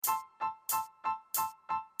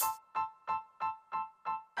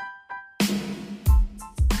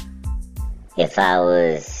If I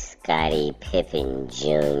was Scottie Pippen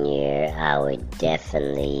Jr., I would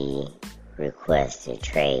definitely request a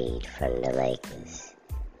trade from the Lakers.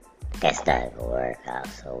 That's not gonna work out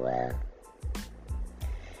so well.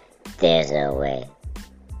 There's no way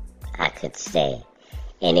I could stay.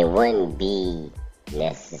 And it wouldn't be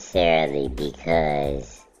necessarily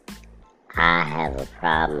because I have a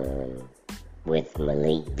problem with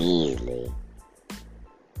Malik Beasley.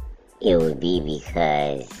 It would be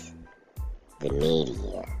because the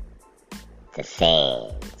media, the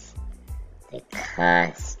fans, the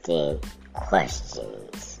constant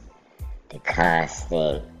questions, the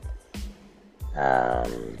constant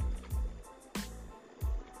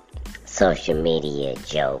social media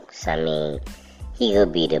jokes. I mean, he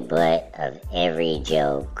could be the butt of every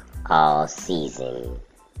joke all season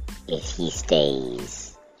if he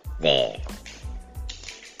stays there.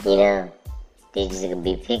 You know, they just gonna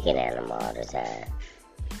be picking at him all the time.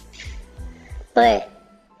 But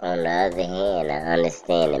on the other hand, I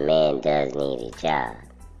understand the man does need a job.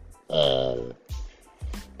 And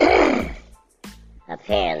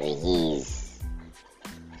apparently he's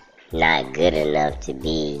not good enough to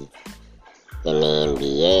be in the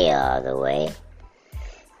NBA all the way.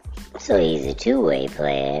 So he's a two-way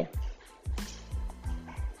player.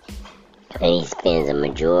 And he spends a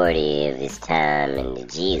majority of his time in the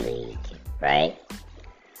G League, right?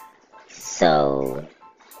 So,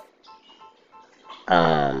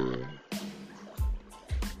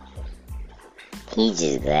 he's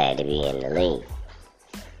just glad to be in the league.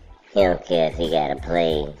 He don't care if he gotta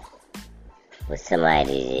play with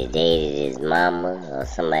somebody that dated his mama or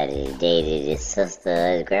somebody that dated his sister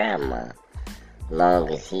or his grandma. As long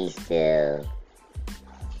as he still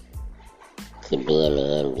can be in the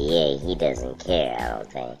NBA, he doesn't care, I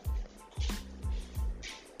don't think.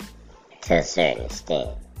 To a certain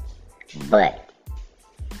extent. But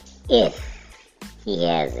if he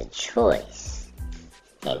has a choice,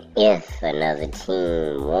 and if another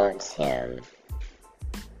team wants him,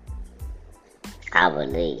 I would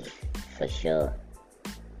leave, for sure.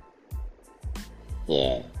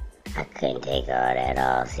 Yeah, I couldn't take all that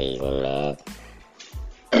all season, man.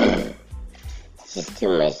 It's just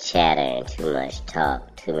too much chatter and too much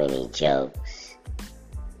talk, too many jokes.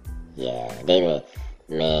 Yeah, they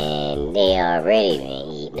already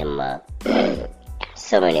been eating him up.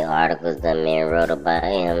 So many articles done been wrote about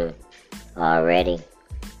him already.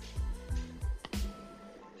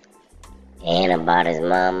 And about his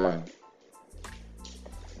mama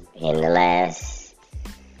in the last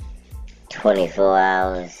 24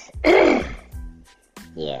 hours.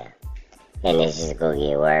 Yeah. And it's just gonna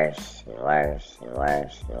get worse and worse and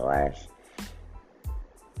worse and worse.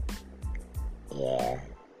 Yeah.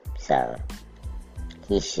 So,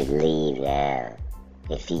 he should leave now.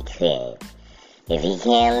 If he can. If he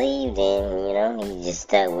can't leave, then, you know, he's just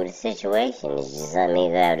stuck with the situation. It's just something he's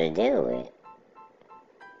gonna have to deal with.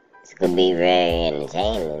 It's gonna be very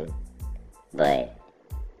entertaining, but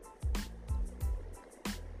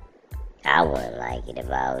I wouldn't like it if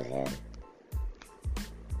I was him.